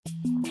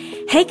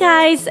Hey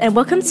guys, and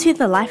welcome to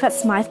the Life at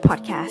Smythe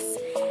podcast.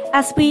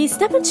 As we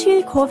step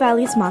into Core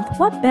Values Month,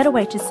 what better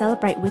way to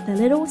celebrate with a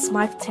little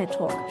Smythe TED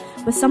Talk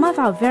with some of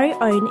our very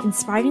own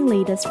inspiring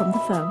leaders from the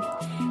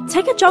firm.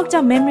 Take a jog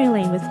down memory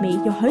lane with me,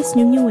 your host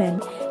Nhung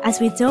Nguyen, as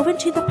we delve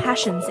into the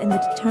passions and the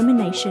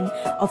determination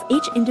of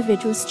each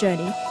individual's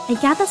journey and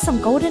gather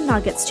some golden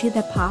nuggets to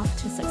their path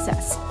to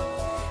success.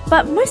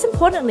 But most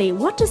importantly,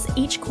 what does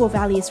each core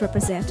values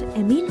represent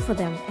and mean for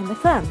them and the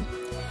firm?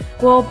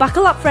 Well,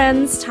 buckle up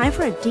friends, time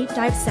for a deep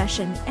dive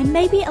session and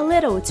maybe a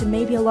little to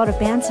maybe a lot of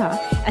banter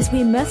as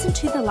we immerse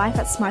into the Life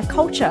at Smythe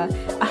culture.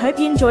 I hope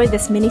you enjoy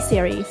this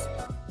mini-series.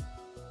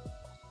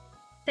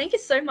 Thank you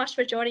so much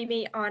for joining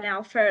me on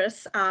our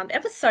first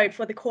episode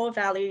for the Core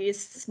Values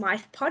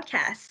Smythe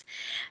podcast.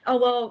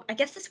 Well, I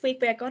guess this week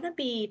we're going to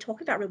be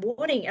talking about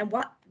rewarding, and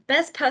what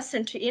best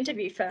person to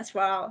interview first for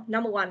our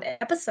number one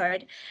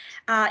episode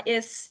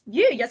is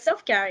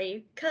yourself,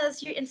 Gary,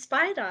 because you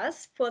inspired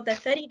us for the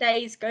 30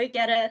 Days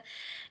Go-Getter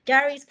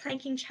Gary's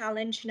Planking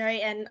Challenge,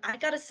 and I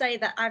got to say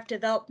that I've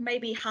developed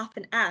maybe half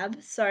an ab,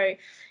 so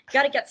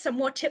got to get some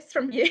more tips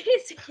from you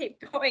to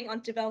keep going on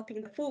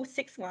developing the full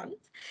 6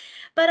 months.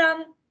 But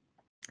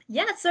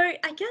so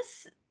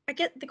I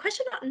get the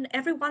question on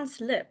everyone's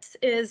lips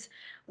is,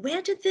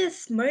 where did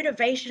this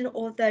motivation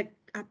or the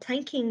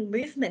planking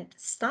movement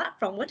start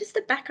from? What is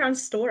the background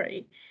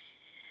story?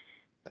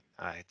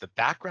 The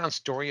background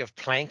story of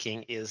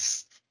planking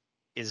is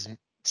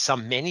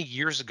some many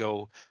years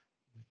ago,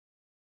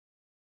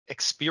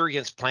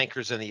 experienced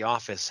plankers in the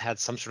office had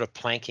some sort of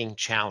planking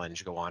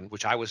challenge go on,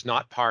 which I was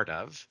not part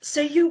of.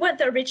 So you weren't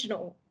the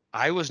original?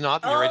 I was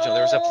not the original.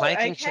 There was a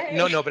planking okay.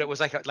 but it was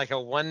like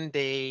a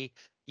one-day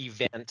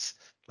event,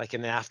 like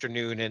in the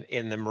afternoon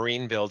in the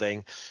Marine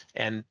building,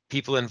 and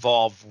people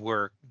involved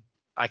were,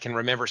 I can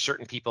remember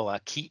certain people,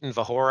 Keaton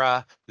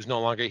Vahora, who's no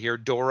longer here,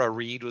 Dora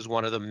Reed was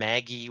one of them,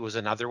 Maggie was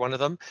another one of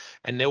them,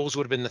 and those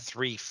would have been the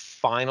 3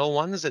 final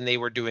ones, and they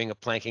were doing a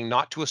planking,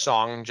 not to a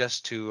song,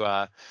 just to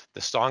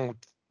the song.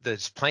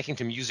 The planking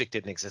to music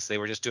didn't exist. They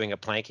were just doing a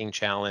planking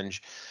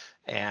challenge,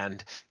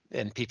 and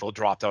people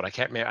dropped out. I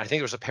can't remember. I think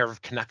there was a pair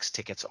of Canucks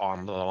tickets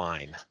on the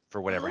line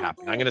for whatever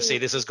happened. I'm going to say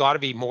this has got to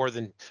be more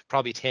than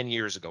probably 10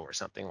 years ago or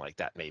something like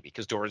that, maybe,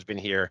 because Dora's been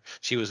here.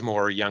 She was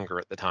more younger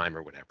at the time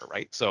or whatever,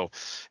 right? So,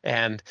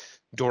 and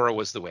Dora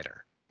was the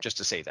winner, just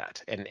to say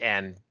that.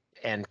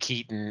 And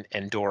Keaton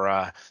and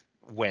Dora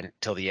went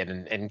till the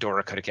end, and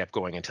Dora could have kept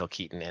going until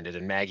Keaton ended,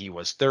 and Maggie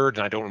was third,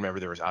 and I don't remember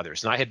there was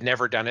others, and I had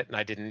never done it, and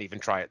I didn't even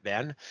try it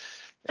then,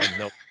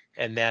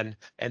 and then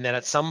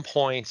at some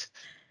point,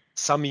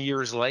 some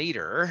years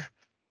later,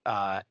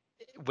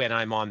 when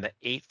I'm on the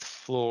 8th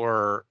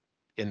floor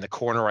in the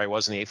corner where I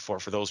was in the 8th floor,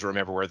 for those who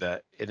remember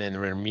where in the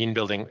Marine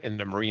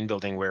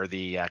building where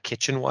the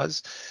kitchen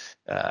was,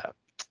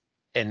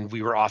 and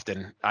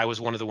I was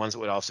one of the ones that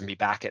would often be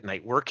back at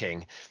night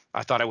working.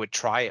 I thought I would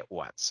try it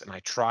once, and I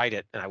tried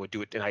it, and I would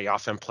do it, and I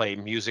often play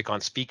music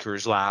on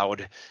speakers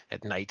loud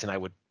at night, and I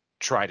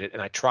tried it,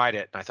 and I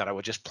thought I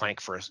would just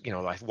plank for,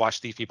 I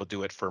watched these people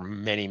do it for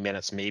many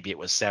minutes, maybe it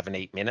was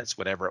 7-8 minutes,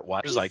 whatever it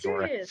was. Like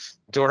Dora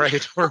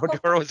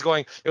was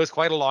going, it was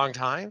quite a long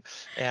time,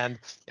 and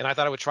I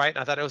thought I would try it, and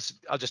I thought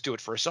I'll just do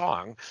it for a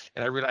song,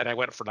 and I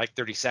went for like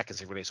 30 seconds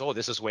and realized, oh,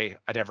 this is way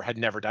had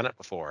never done it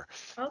before.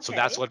 Okay. So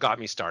that's what got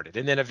me started,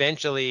 and then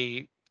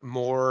eventually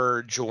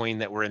more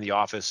joined that were in the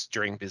office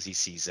during busy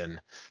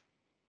season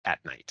at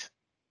night,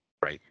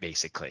 right,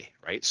 basically,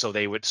 right? So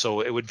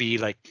it would be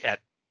like at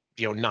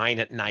 9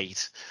 at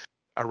night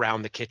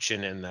around the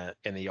kitchen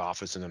in the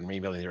office, and then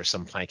maybe there was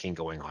some planking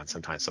going on.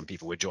 Sometimes some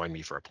people would join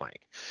me for a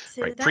plank.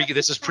 So right.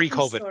 This is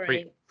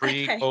pre-COVID,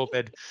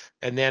 pre-COVID,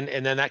 and then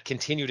that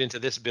continued into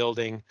this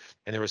building,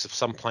 and there was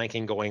some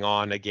planking going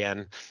on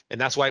again,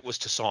 and that's why it was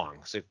to song.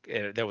 So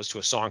that was to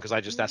a song,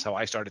 because that's how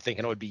I started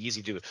thinking, it would be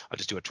easy to, I'll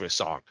just do it to a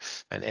song,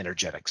 an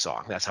energetic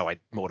song. That's how I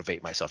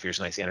motivate myself. Here's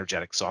a nice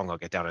energetic song. I'll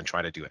get down and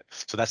try to do it.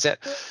 So that's it.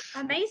 Well,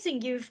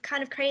 amazing. You've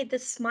kind of created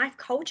this Smythe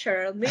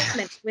culture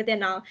movement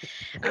within our,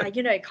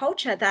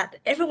 culture that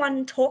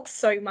everyone talks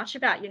so much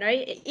about.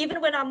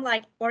 Even when I'm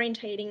like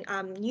orientating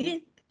new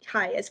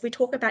hires, we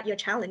talk about your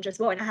challenge as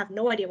well, and I have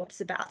no idea what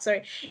it's about.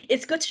 So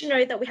it's good to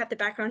know that we have the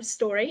background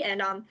story,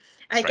 and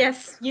I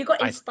guess you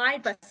got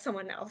inspired by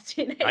someone else.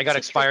 I got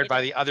inspired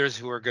by the others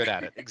who were good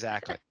at it.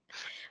 Exactly.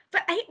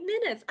 For 8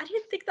 minutes, I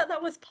didn't think that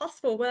was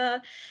possible.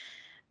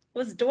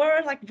 Was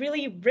Dora like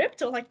really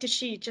ripped, or like did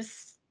she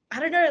just, I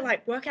don't know,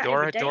 like work out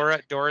every day?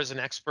 Dora's an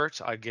expert.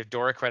 I give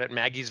Dora credit.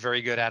 Maggie's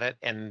very good at it,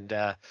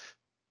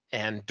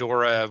 and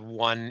Dora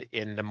won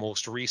in the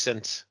most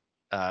recent,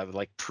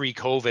 like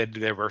pre-COVID.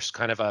 There was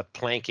kind of a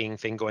planking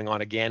thing going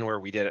on again,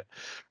 where we did it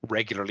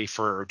regularly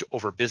for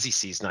over busy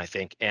season, I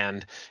think.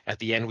 And at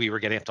the end, we were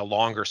getting up to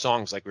longer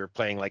songs, like we were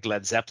playing like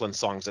Led Zeppelin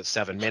songs at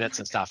 7 minutes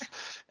and stuff.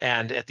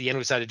 And at the end,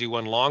 we decided to do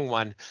one long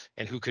one,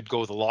 and who could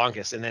go the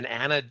longest. And then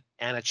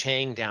Anna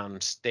Chang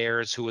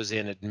downstairs, who was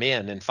in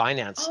admin and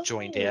finance,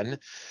 joined in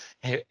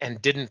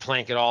and didn't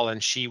plank at all,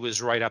 and she was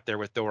right up there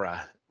with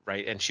Dora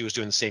right? And she was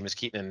doing the same as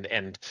Keaton,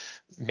 and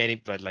many,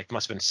 but like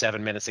must have been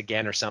 7 minutes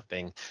again or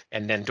something.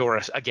 And then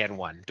Dora again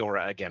won,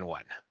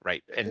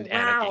 right? And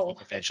Anna Wow.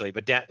 eventually,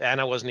 but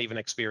Anna wasn't even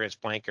an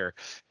experienced planker,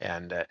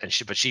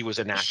 but she was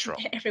a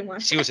natural. Everyone.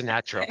 She was a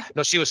natural.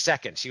 No, she was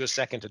second. She was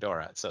second to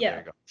Dora. So there Yeah.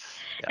 you go.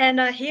 Yeah.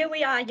 And here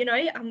we are,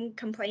 I'm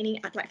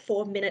complaining at like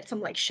 4 minutes.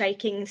 I'm like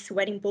shaking,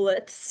 sweating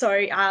bullets. So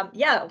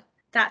yeah,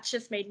 that's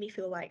just made me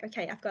feel like,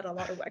 okay, I've got a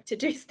lot of work to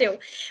do still.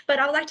 But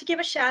I'd like to give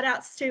a shout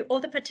out to all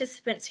the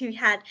participants who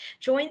had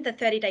joined the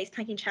 30 Days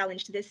Planking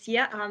Challenge this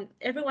year.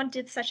 Everyone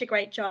did such a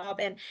great job,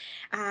 and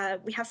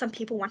we have some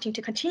people wanting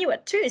to continue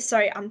it too. So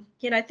I'm,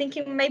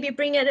 thinking maybe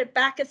bringing it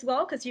back as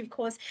well, because you, of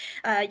course,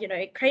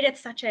 created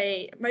such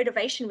a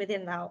motivation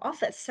within our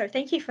office. So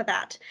thank you for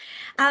that.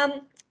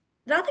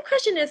 The other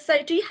question is,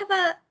 so do you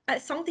have a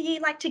song that you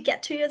like to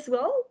get to as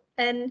well?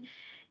 And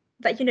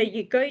that,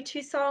 you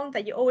go-to song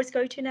that you always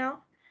go to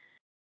now?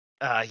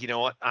 You know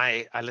what?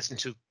 I listen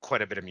to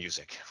quite a bit of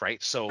music,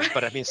 right? So,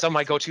 but I mean, some of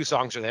my go-to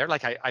songs are there.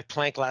 Like I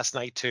planked last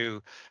night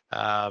to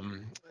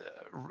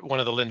one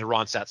of the Linda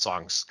Ronstadt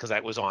songs because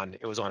it was on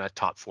a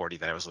top 40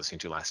 that I was listening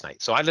to last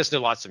night. So I listen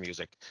to lots of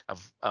music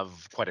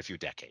of quite a few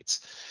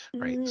decades,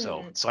 right?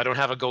 So Mm, I don't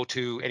have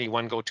any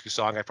one go-to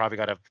song. I probably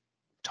got a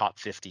top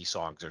 50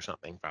 songs or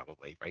something,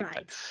 probably, right?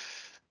 But right.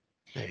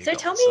 there you So go.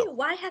 tell me, So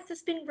why has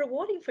this been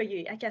rewarding for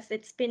you? I guess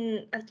it's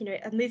been,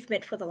 a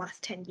movement for the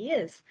last 10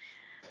 years.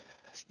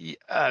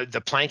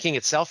 the planking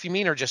itself, you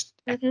mean, or just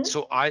Mm-hmm.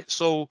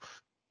 so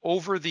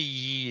over the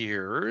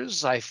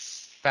years, I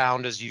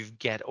found as you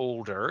get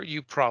older,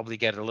 you probably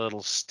get a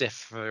little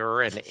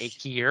stiffer and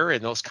achier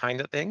and those kind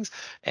of things.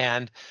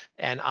 And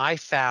I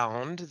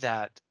found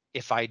that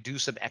if I do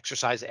some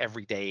exercise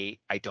every day,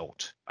 I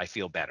don't. I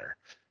feel better.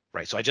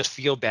 Right. So I just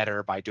feel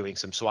better by doing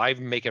some. So I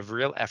make a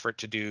real effort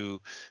to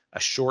do a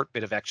short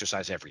bit of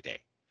exercise every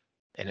day,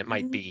 and it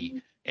might be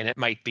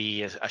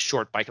Mm-hmm. a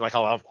short bike. Like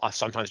I'll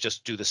sometimes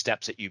just do the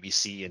steps at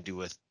UBC and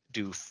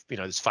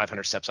this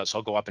 500 steps out. So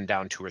I'll go up and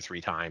down 2 or 3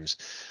 times.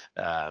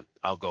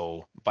 I'll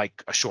go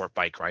bike a short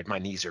bike ride. My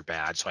knees are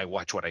bad, so I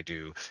watch what I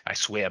do. I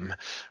swim,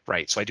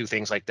 right? So I do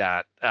things like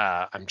that.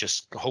 I'm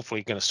just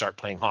hopefully going to start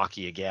playing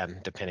hockey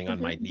again, depending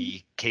on my Mm-hmm.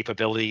 knee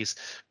capabilities,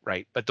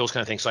 right? But those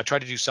kind of things. So I try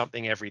to do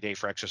something every day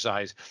for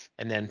exercise,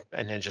 and then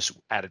just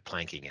added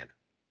planking in,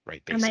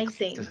 right? Basically,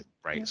 Amazing.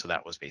 right? Yeah. So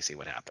that was basically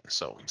what happened.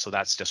 So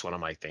that's just one of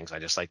my things. I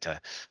just like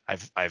to.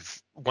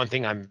 I've one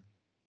thing I'm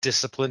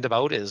disciplined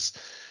about is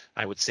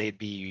I would say it'd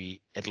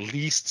be at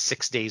least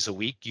 6 days a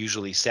week,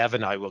 usually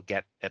 7. I will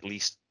get at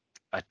least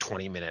a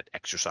 20-minute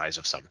exercise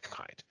of some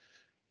kind,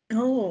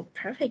 Oh,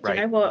 perfect.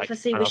 right? Well, Like,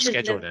 obviously and we I'll should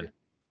schedule live. it in.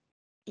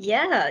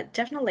 Yeah,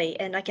 definitely.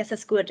 And I guess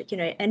it's good,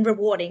 and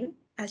rewarding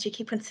as you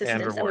keep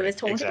consistent, And as we were rewarding.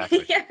 talking.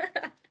 Exactly. Yeah.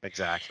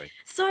 Exactly.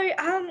 So,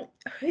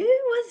 who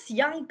was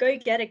young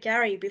go-getter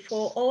Gary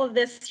before all of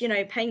this,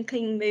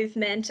 painting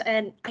movement?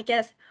 And I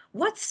guess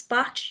what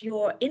sparked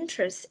your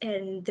interest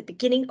in the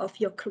beginning of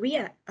your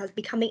career as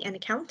becoming an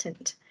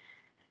accountant?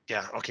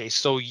 Yeah. Okay.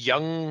 So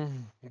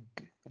young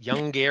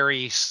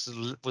Gary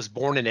was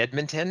born in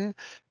Edmonton.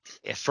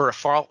 For a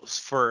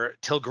for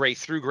till grade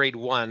through grade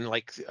 1,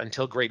 like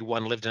until grade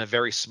 1, lived in a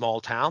very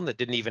small town that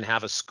didn't even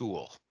have a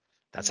school.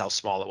 That's how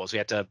small it was. We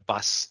had to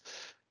bus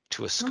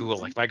to a school.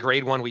 Oh, Like my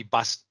grade 1, we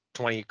bused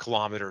 20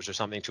 kilometers or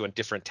something to a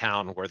different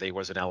town where there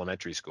was an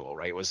elementary school,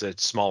 right? It was a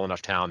small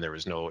enough town. There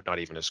was not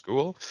even a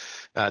school.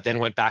 Then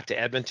went back to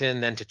Edmonton,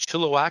 then to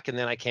Chilliwack, and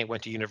then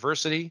went to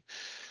university.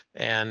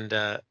 And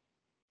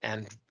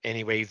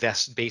anyway,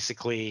 that's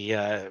basically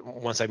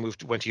once I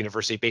went to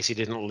university,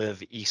 basically didn't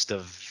live east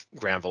of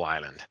Granville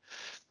Island,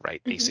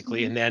 right? mhm,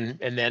 Basically, mhm.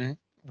 and then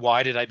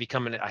why did I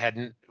become I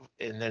hadn't,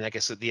 and then I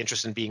guess the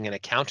interest in being an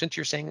accountant,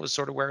 you're saying, was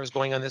sort of where I was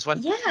going on this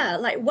one. Yeah,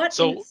 like what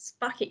So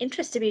sparked your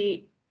interest to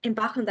be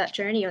embark on that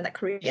journey or that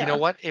you know career?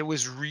 what? It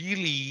was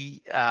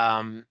really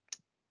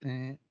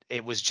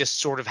it was just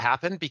sort of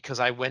happened because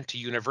I went to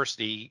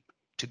university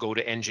to go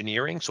to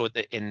engineering. So Oh,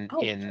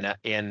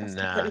 that's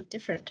completely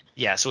different.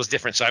 yeah, so it was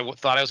different. So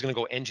thought I was going to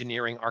go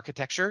engineering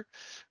architecture,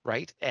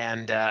 right?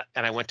 And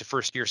I went to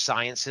first year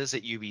sciences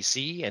at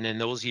UBC, and in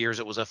those years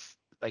it was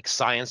like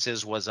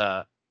sciences was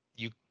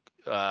you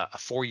a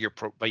 4 year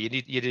but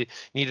needed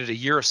a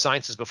year of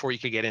sciences before you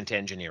could get into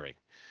engineering.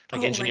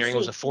 Like Oh, I engineering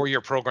was a see. 4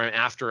 year program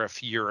after a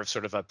year of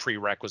sort of a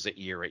prerequisite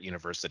year at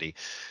university.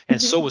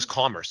 And so was Mhm.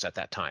 commerce at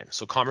that time.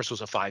 So commerce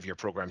was a 5 year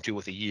program too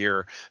with a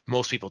year.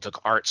 Most people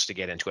took arts to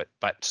get into it.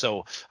 But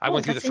so I Oh,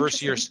 went through the that's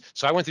first interesting. years.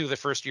 So I went through the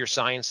first year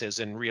sciences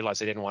and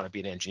realized I didn't want to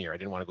be an engineer. I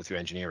didn't want to go through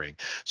engineering.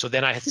 So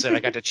then I had said I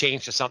got to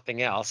change to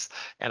something else,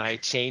 and I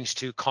changed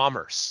to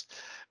commerce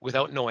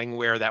without knowing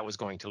where that was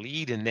going to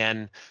lead. And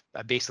then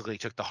I basically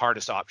took the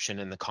hardest option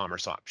in the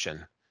commerce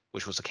option,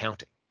 which was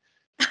accounting.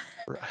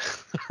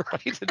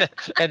 Right.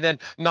 And then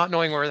not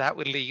knowing where that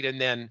would lead, and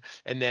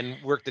then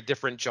worked the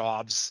different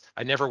jobs.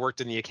 I never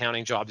worked in the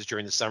accounting jobs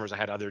during the summers. I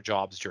had other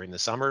jobs during the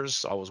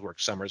summers. I always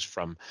worked summers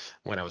from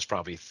when I was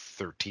probably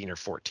 13 or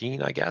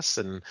 14, I guess.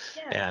 And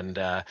Yeah. and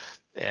uh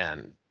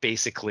and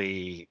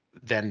basically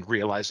then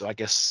realized, I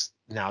guess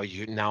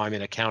now I'm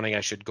in accounting.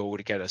 I should go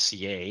to get a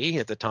CA,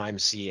 at the time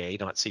CA,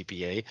 not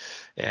CPA,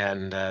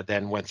 and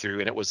then went through,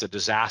 and it was a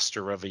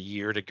disaster of a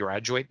year to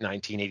graduate.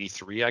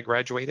 1983, I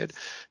graduated,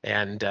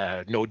 and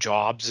no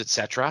jobs,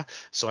 etc.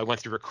 So I went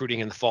through recruiting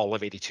in the fall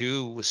of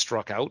 '82. Was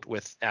struck out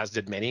with, as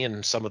did many,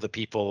 and some of the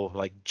people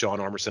like John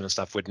Ormerson and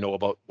stuff would know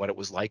about what it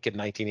was like in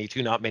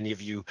 1982. Not many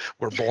of you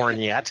were born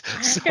yet,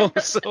 I so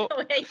wasn't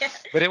aware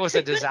yet. but it was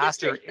a Good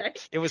disaster. history, though.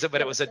 It was Yeah,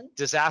 it was a listen.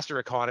 disaster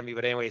economy.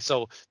 But anyway,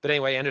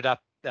 I ended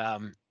up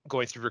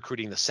going through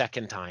recruiting the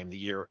second time, the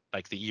year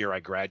I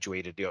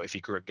graduated. If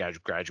you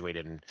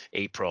graduated in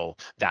April,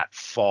 that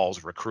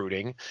fall's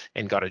recruiting,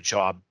 and got a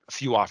job, a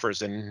few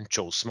offers, and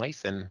chose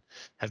Smythe, and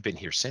have been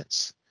here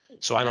since.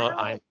 So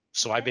Wow.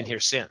 I've been Okay. here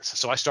since.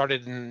 So I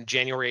started in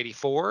January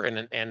 '84, and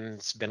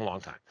it's been a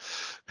long time.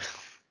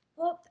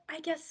 Well, I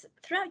guess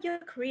throughout your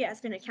career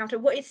as an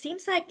accountant, well, it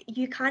seems like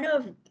you kind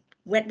of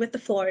went with the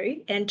flow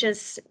and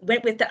just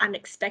went with the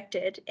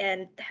unexpected,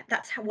 and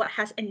that's what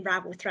has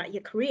unraveled throughout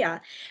your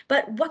career.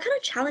 But what kind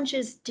of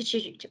challenges did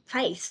you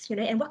face,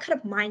 and what kind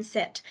of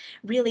mindset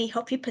really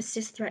helped you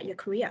persist throughout your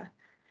career?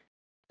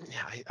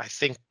 Yeah, I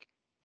think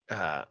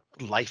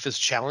life is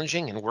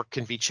challenging, and work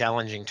can be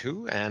challenging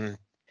too.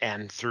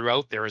 And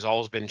throughout, there has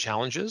always been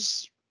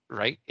challenges,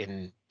 right?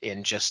 In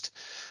just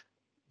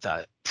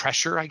the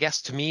pressure, I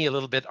guess. To me, a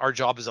little bit, our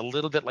job is a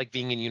little bit like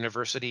being in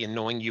university and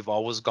knowing you've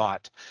always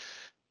got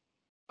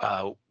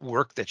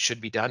work that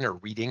should be done, or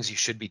readings you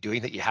should be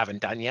doing that you haven't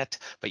done yet,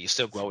 but you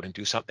still go out and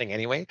do something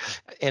anyway.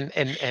 And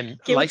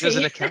life as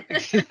an Guilty.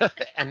 accountant,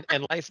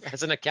 and life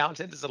as an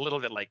accountant is a little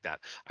bit like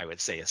that, I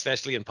would say,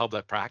 especially in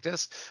public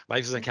practice.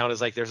 Life as an accountant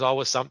is like there's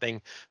always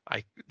something.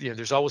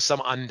 There's always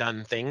some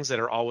undone things that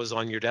are always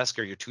on your desk,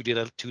 or your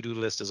to-do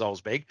list is always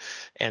big.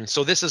 And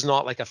so this is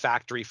not like a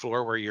factory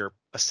floor where you're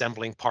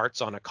assembling parts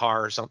on a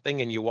car or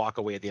something and you walk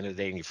away at the end of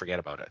the day and you forget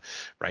about it,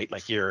 right?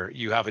 Like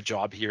you have a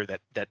job here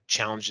that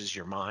challenges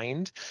your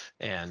mind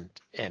and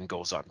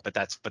goes on. But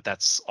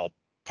that's all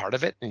part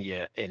of it. And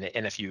yeah, and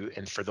if you,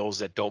 and for those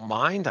that don't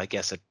mind, I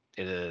guess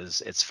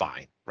it's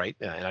fine, right?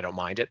 And I don't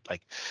mind it.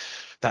 Like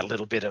that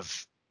little bit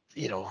of,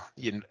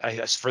 I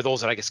guess for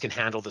those that I guess can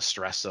handle the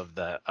stress of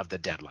the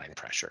deadline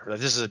pressure.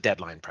 This is a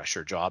deadline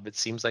pressure job, it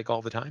seems like,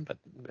 all the time, but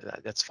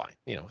that's fine.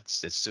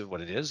 It's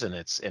what it is, and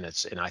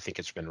I think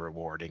it's been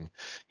rewarding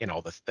in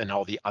all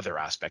the other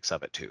aspects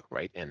of it too,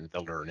 right? And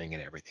the learning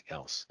and everything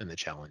else, and the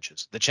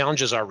challenges. The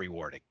challenges are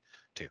rewarding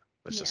too.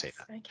 Let's just say Yes,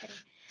 that. okay.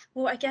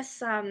 Well, I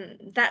guess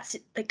that's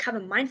the kind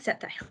of mindset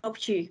that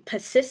helps you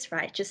persist,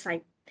 right? Just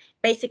like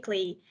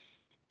basically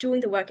doing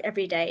the work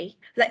every day.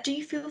 Like, do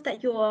you feel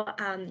that you're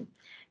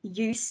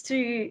used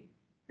to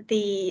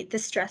the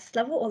stress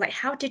level, or like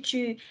how did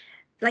you,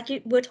 like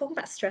you were talking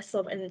about stress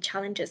level and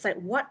challenges, like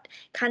what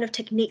kind of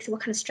techniques, what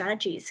kind of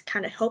strategies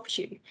kind of helped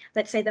you?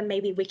 Let's say that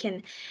maybe we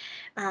can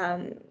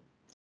um,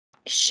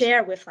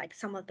 share with like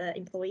some of the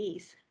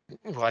employees.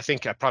 Well, I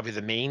think probably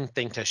the main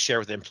thing to share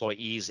with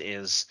employees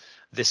is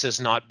this is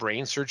not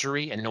brain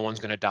surgery, and no one's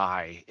going to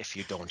die if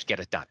you don't get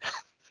it done.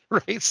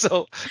 Right.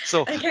 So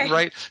Okay.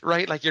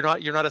 right. Like you're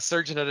not a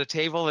surgeon at a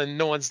table, and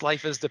no one's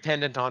life is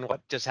dependent on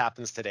what just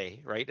happens today.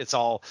 Right. It's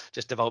all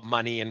just about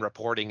money and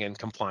reporting and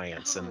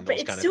compliance Oh, and but those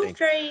it's kind of still things.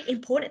 very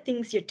important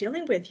things you're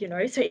dealing with.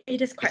 So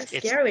it is It's quite it's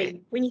it,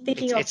 scary when you're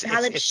thinking of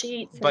balance it's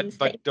sheets and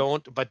but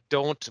statements.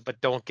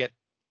 don't get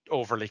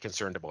overly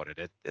concerned about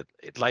it.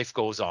 Life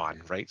goes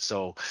on, right?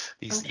 So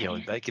these,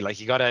 Okay. like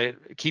you got to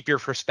keep your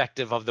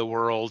perspective of the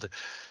world.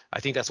 I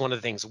think that's one of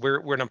the things.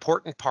 We're an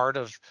important part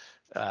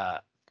uh,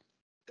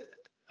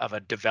 of a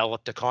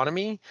developed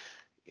economy.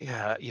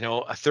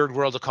 A third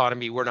world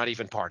economy we're not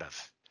even part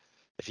of,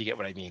 if you get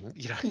what I mean,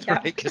 right? Yeah.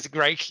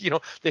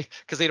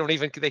 Because they don't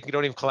even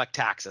collect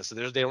taxes, so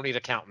they don't need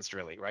accountants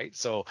really, right?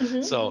 So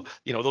Hmm.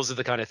 those are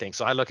the kind of things.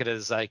 So I look at it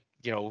as like,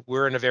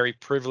 we're in a very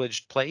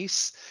privileged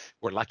place.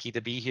 We're lucky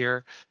to be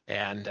here,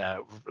 and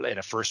in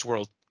a first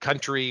world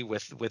country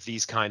with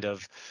these kind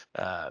of,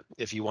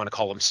 if you want to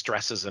call them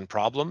stresses and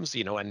problems,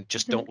 and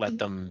just don't let Hmm.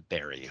 them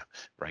bury you,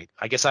 right?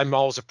 I guess I'm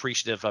always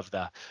appreciative of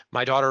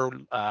my daughter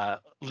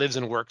lives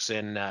and works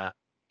in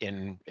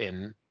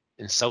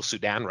South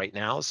Sudan right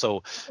now.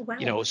 So,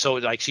 Wow. so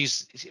like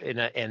she's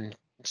and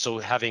so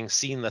having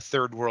seen the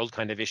third world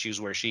kind of issues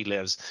where she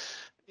lives,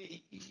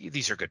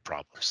 these are good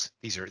problems.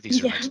 These are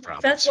Yeah. nice First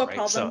problems, world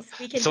right? So, problems,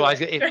 we can so do I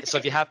it. so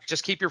if you Right. have,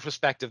 just keep your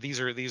perspective. These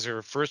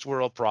are first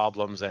world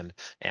problems, and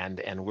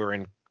we're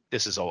in.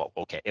 This is all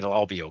okay. It'll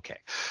all be okay,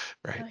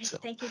 right? Okay, So.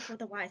 thank you for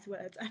the wise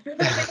words. I feel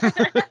like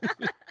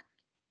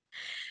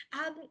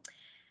um,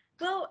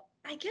 well,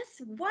 I guess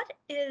what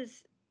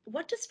does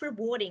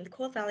rewarding, the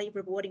core value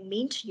rewarding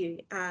mean to you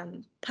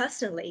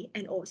personally,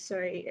 and also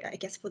I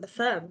guess for the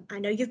firm? I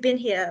know you've been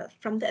here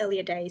from the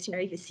earlier days.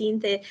 You've seen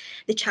the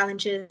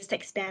challenges, the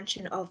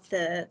expansion of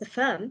the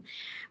firm.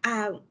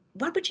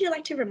 What would you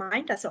like to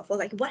remind us of, or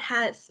like what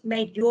has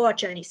made your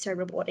journey so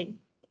rewarding?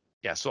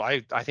 Yeah, so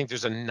I think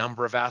there's a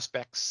number of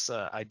aspects.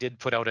 I did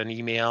put out an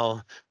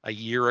email a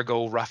year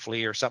ago,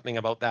 roughly, or something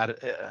about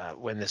that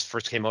when this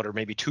first came out, or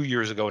maybe 2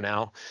 years ago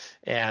now.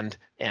 And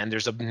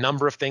there's a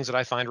number of things that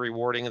I find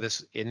rewarding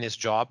in this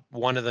job.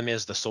 One of them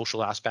is the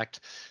social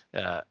aspect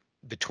uh,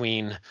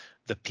 between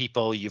the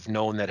people you've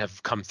known that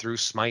have come through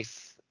Smythe,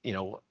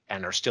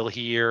 and are still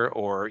here,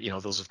 or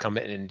those have come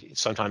in, and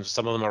sometimes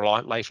some of them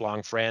are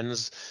lifelong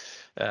friends.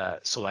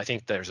 So I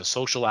think there's a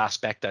social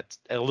aspect that's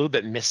a little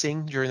bit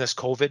missing during this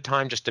COVID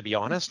time, just to be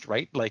honest,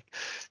 right? Like,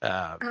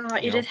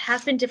 It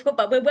has been difficult,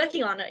 but we're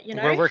working on it,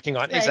 we're working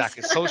on space.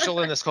 exactly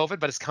social in this COVID,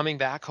 but it's coming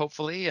back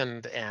hopefully,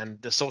 and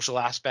the social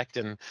aspect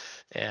and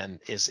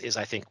is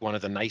I think one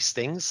of the nice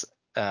things.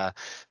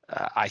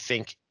 I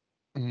think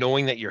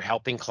knowing that you're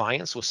helping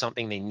clients with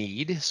something they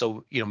need.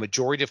 So,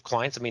 majority of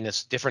clients, I mean,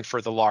 it's different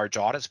for the large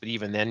audits, but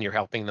even then you're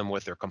helping them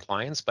with their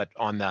compliance. But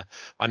on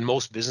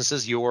most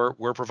businesses,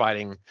 we're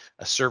providing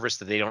a service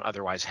that they don't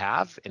otherwise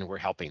have, and we're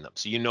helping them.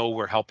 So,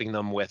 we're helping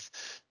them with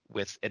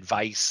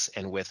advice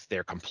and with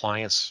their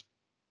compliance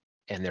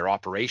and their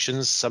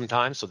operations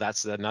sometimes. So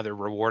that's another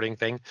rewarding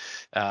thing.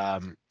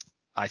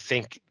 I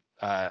think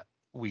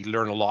we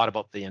learn a lot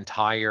about the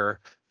entire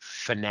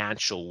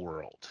financial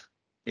world,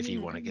 if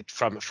you want to get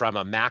from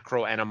a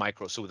macro and a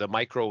micro. So the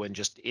micro and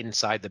just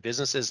inside the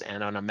businesses,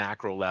 and on a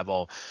macro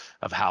level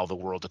of how the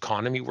world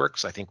economy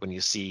works. I think when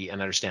you see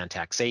and understand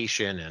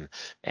taxation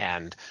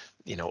and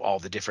all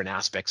the different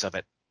aspects of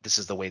it, this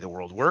is the way the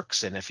world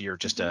works. And if you're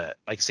just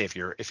like say, if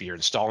you're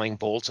installing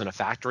bolts in a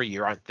factory,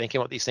 you aren't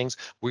thinking about these things.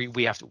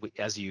 We have to,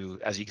 as you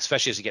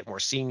especially as you get more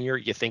senior,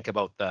 you think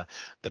about the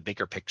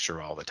bigger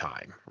picture all the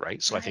time,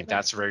 right? So I think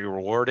that's very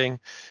rewarding.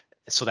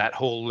 So that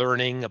whole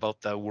learning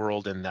about the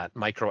world in that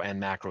micro and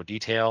macro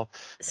detail.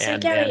 So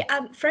Gary,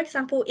 for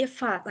example,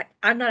 if like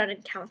I'm not an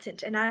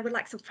accountant and I would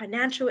like some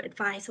financial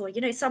advice or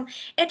some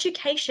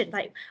education,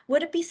 like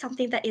would it be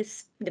something that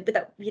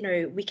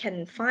we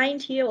can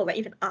find here, or like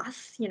even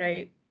us,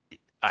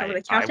 some of the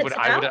accountants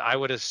about? I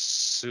would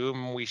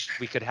assume we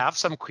could have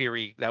some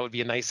query. That would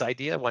be a nice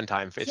idea one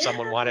time if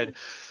someone wanted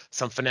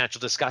some financial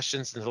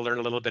discussions and to learn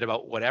a little bit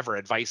about whatever,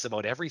 advice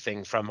about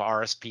everything from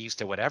RSPs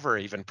to whatever,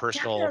 even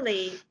personal.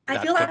 Definitely. I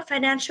feel like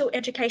financial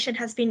education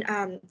has been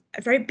a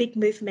very big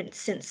movement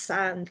since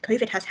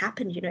COVID has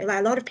happened. Like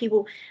a lot of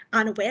people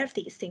aren't aware of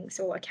these things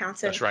or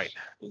accounts. That's right.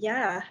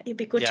 Yeah, it'd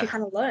be good to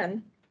kind of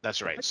learn.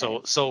 That's right. Okay.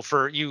 So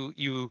for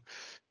you,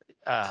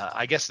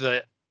 I guess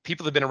the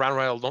people that have been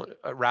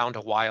around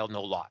a while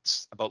know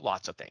lots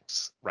of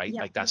things, right?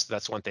 Like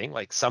that's one thing.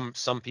 Like some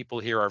people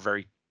here are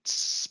very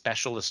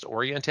specialist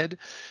oriented,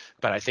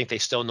 but I think they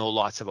still know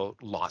lots about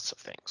lots of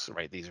things,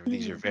 right?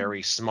 These are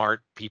very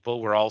smart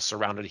people. We're all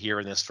surrounded here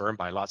in this firm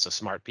by lots of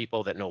smart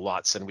people that know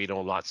lots, and we know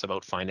lots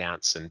about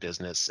finance and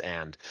business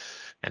and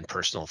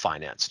personal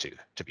finance too,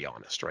 to be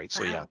honest, right?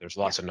 So yeah, there's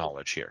lots of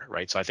knowledge here,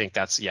 right? So I think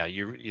that's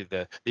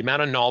the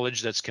amount of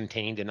knowledge that's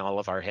contained in all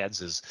of our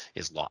heads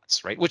is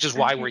lots, right? Which is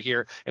why we're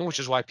here, and which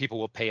is why people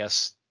will pay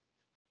us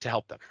to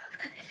help them,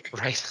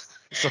 right?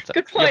 So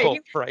good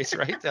point. Right?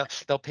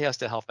 They'll pay us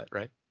to help it,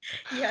 right?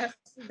 Yes,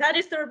 that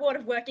is the reward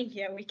of working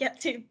here. We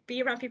get to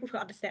be around people who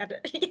understand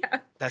it. Yeah.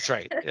 That's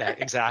right. Yeah,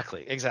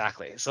 exactly.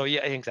 So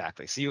yeah,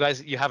 exactly. So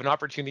you have an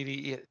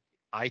opportunity.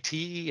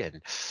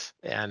 IT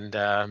and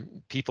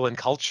people in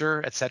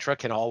culture, etc.,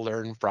 can all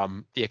learn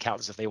from the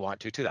accountants if they want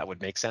to too. That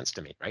would make sense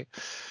to me, right?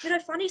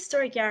 Funny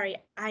story, Gary.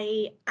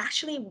 I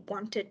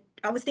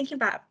was thinking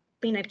about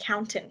being an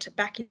accountant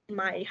back in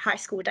my high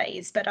school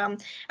days, but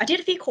I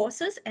did a few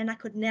courses and I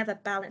could never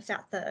balance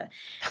out the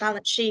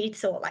balance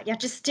sheets, or like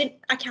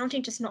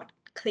accounting just not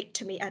clicked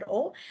to me at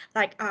all.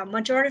 Like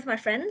majority of my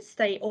friends,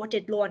 they all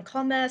did law and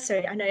commerce,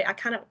 so I know I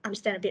kind of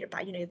understand a bit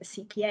about the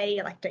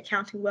CPA, like the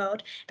accounting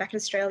world back in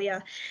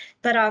Australia,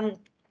 but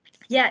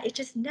yeah, it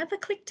just never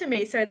clicked to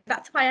me. So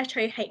that's why I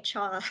chose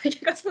HR,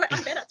 because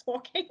I'm better at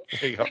talking.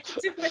 There you go.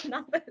 With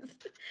numbers.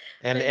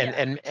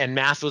 And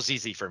math was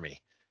easy for me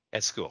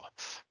at school,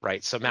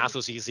 right? So math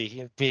was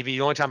easy. Maybe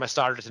the only time I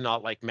started to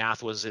not like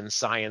math was in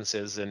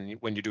sciences, and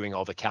when you're doing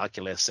all the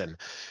calculus and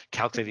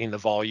calculating the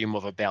volume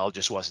of a bell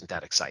just wasn't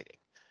that exciting,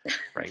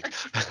 right?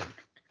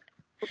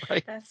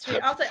 Right. That's true.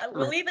 I'll say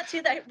we'll leave it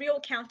to the real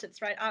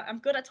accountants, right? I'm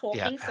good at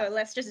talking, so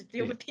let's just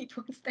deal with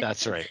people instead.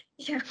 That's right.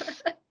 Yeah.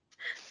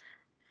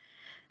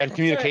 And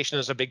communication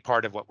is a big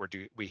part of what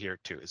we hear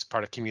too. It's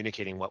part of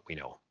communicating what we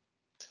know.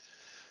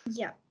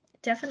 Yeah,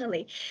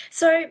 definitely.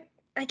 So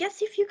I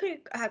guess if you could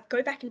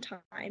go back in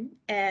time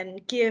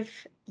and give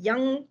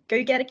young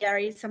go-getter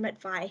Gary some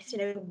advice,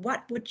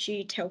 what would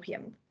you tell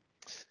him?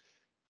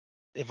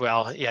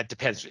 Well, yeah, it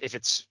depends. If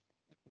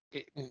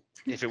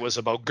it was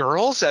about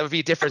girls, that would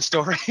be a different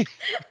story,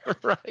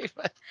 right?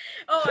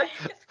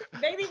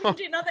 Maybe we can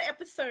do another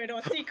episode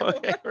or sequel.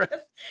 Okay, right.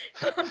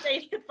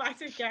 Dating advice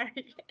with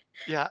Gary.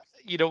 Yeah,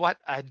 you know what?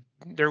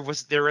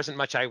 There isn't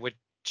much I would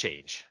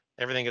change.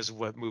 Everything has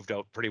moved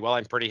out pretty well.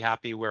 I'm pretty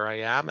happy where I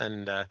am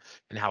and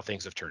how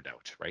things have turned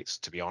out, right? So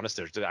to be honest,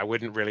 I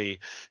wouldn't really,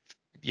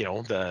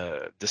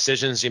 the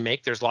decisions you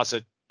make, there's lots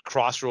of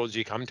crossroads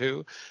you come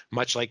to,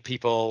 much like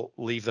people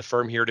leave the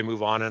firm here to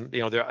move on. And,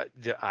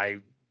 I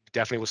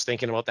definitely was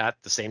thinking about that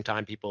at the same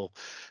time people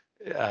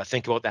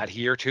think about that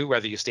here too,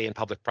 whether you stay in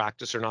public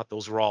practice or not.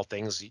 Those were all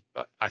things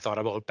I thought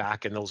about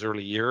back in those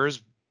early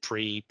years,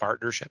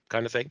 pre-partnership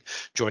kind of thing,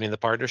 joining the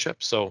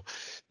partnership. So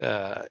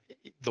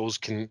those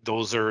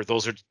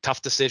are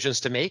tough decisions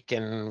to make,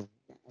 and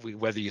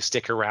whether you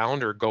stick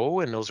around or go,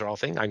 and those are all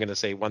things. I'm going to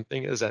say one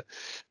thing is that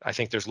I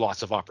think there's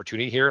lots of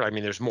opportunity here. I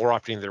mean, there's more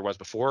opportunity than there was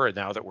before, and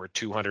now that we're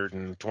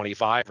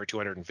 225 or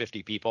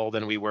 250 people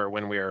than we were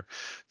when we were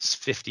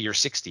 50 or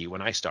 60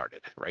 when I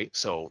started, right?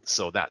 So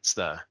that's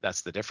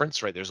the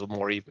difference, right? There's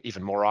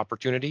even more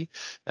opportunity.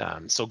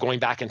 So going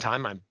back in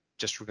time, I'm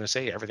just going to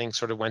say everything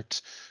sort of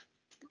went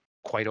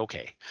quite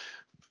okay.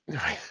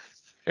 Right.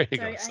 There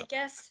you So go. I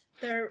guess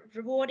the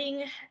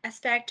rewarding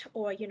aspect,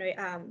 or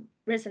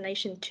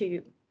resignation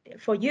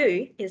for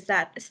you, is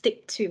that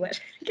stick to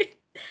it.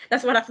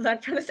 That's what I've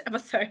learned from this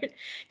episode.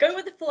 Go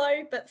with the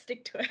flow, but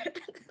stick to it.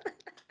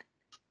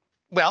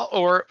 Well,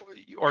 or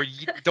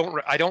you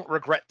don't. I don't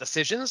regret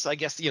decisions. I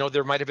guess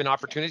there might have been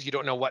opportunities. You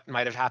don't know what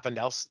might have happened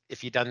else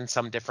if you'd done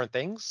some different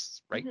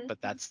things, right? Mm-hmm.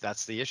 But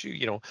that's the issue.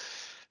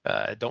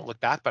 Don't look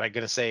back. But I'm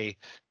going to say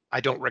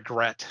I don't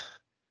regret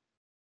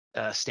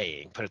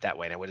staying, put it that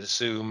way. And I would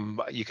assume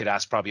you could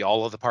ask probably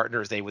all of the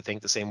partners, they would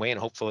think the same way. And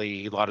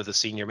hopefully a lot of the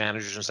senior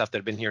managers and stuff that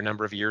have been here a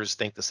number of years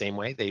think the same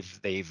way.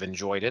 They've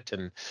enjoyed it,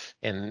 and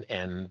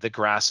the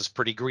grass is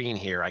pretty green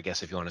here, I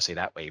guess, if you want to say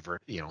that way,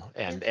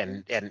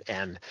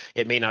 and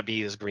it may not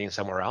be as green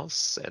somewhere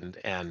else.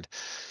 And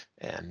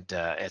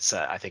it's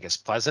I think it's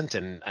pleasant,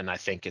 and I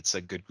think it's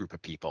a good group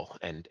of people,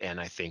 and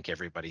I think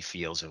everybody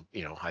feels,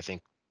 I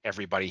think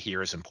everybody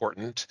here is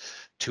important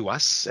to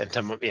us and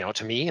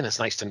to me, and it's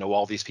nice to know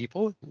all these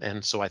people.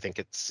 And so I think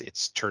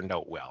it's turned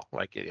out well.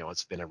 Like,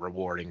 it's been a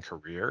rewarding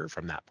career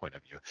from that point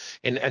of view,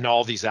 and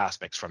all these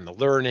aspects, from the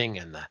learning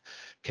and the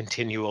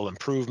continual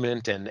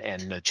improvement and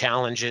the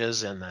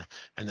challenges and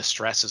the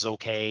stress is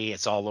okay.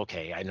 It's all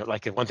okay. I know,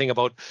 like, one thing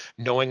about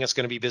knowing it's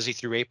going to be busy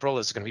through April,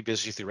 it's going to be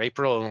busy through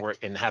April,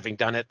 and having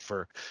done it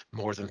for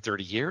more than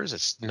 30 years,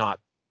 it's not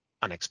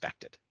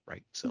unexpected,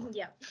 right? So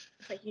Yeah,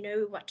 it's like you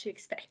know what to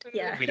expect.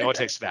 Yeah, we know what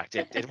to expect.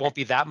 It won't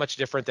be that much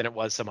different than it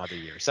was some other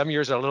years. Some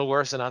years are a little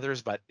worse than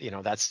others, but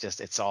that's just,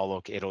 it's all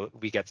okay.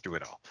 We get through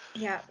it all.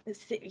 Yeah.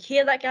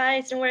 Hear that,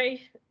 guys? Don't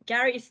worry,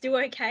 Gary is still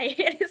okay.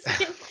 It's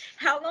been,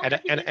 how long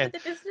have you been with the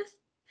business?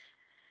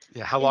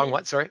 Yeah, how long?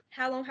 What? Sorry.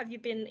 How long have you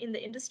been in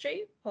the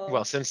industry? Well,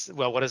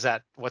 what is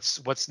that? What's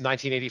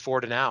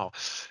 1984 to now?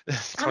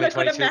 I'm not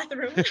good at 2022. math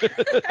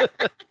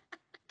room.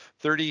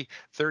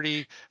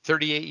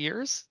 38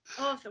 years.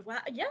 Oh, so wow.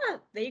 Yeah,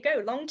 there you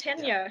go. Long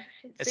tenure.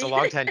 Yeah. It's a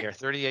long tenure,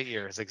 38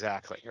 years,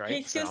 exactly, right?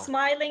 He's still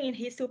smiling and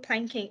he's still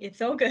planking.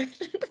 It's all good.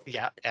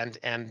 Yeah,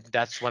 and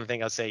that's one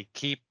thing I'll say.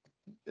 Keep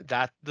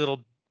that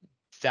little.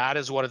 That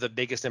is one of the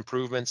biggest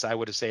improvements I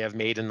would say I've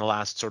made in the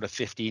last sort of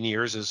 15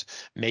 years, is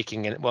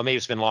making it. Well, maybe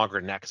it's been longer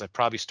than that, because I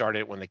probably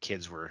started when the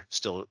kids were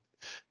still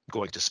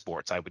going to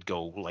sports. I would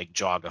go like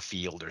jog a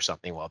field or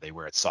something while they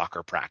were at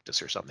soccer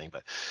practice or something,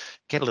 but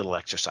get a little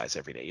exercise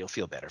every day. You'll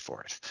feel better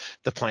for it.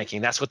 The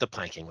planking, that's what the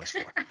planking was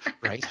for,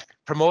 right?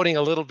 Promoting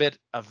a little bit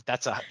of,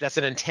 that's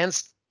an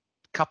intense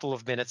couple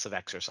of minutes of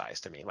exercise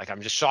to me. Like,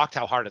 I'm just shocked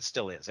how hard it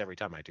still is every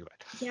time I do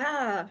it.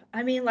 Yeah,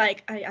 I mean,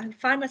 like I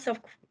find myself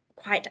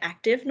quite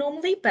active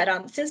normally,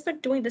 but since we're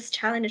doing this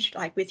challenge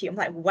like with you, I'm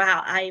like,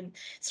 wow, I'm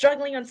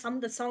struggling on some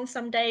of the songs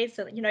some days.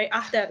 So,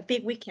 after a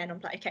big weekend, I'm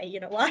like, okay, you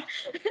know what?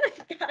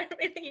 Gotta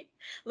really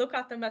look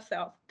after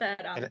myself.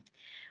 But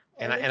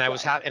I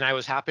was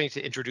happy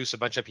to introduce a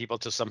bunch of people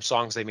to some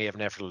songs they may have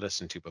never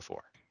listened to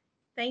before.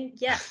 Thank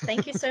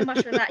you so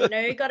much for that.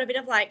 You got a bit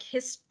of like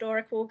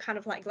historical kind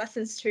of like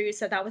lessons too,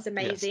 so that was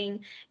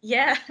amazing.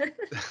 Yes. Yeah.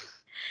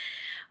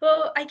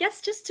 Well, I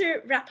guess just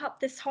to wrap up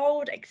this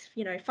whole,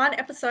 fun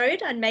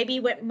episode, and maybe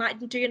we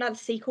might do another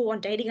sequel on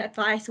dating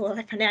advice or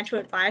like financial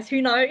advice.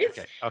 Who knows?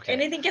 Okay.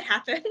 Anything can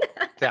happen.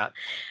 That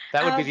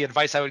would be the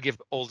advice I would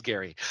give old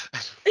Gary.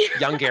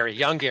 Young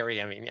Gary,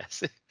 I mean,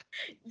 yes.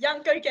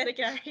 Young go-getter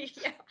Gary,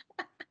 yeah.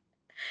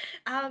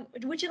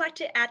 Would you like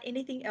to add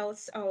anything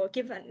else or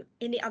give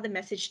any other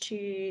message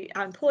to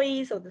our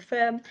employees or the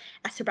firm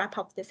as to wrap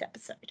up this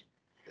episode?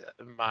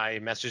 My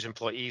message to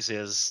employees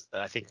is,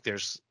 I think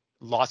there's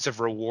lots of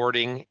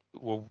rewards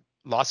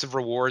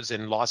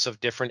in lots of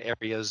different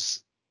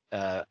areas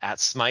at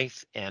Smythe,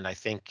 and I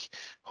think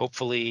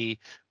hopefully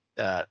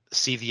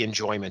see the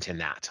enjoyment in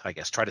that. I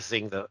guess try to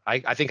think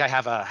I think I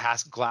have a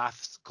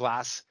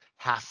glass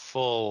half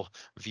full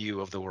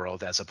view of the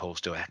world as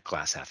opposed to a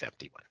glass half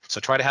empty one.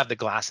 So try to have the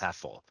glass half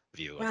full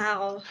view.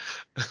 Wow,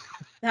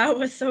 that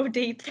was so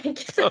deep. Thank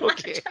you so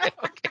much. Okay.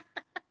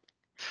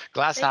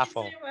 Glass half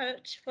full. Thank you so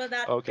much for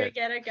that, Okay.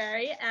 go-getter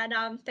Gary, and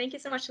thank you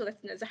so much to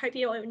listeners. I hope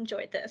you all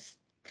enjoyed this.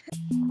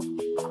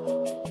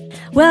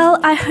 Well,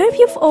 I hope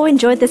you've all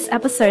enjoyed this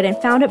episode and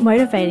found it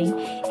motivating.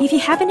 If you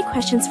have any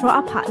questions for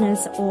our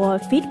partners or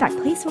feedback,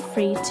 please feel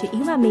free to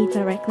email me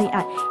directly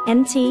at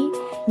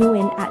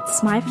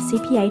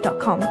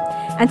ntnewin@smythecpa.com.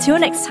 Until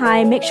next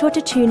time, make sure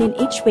to tune in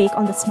each week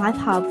on the Smythe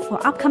Hub for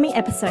upcoming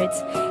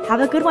episodes. Have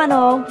a good one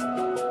all!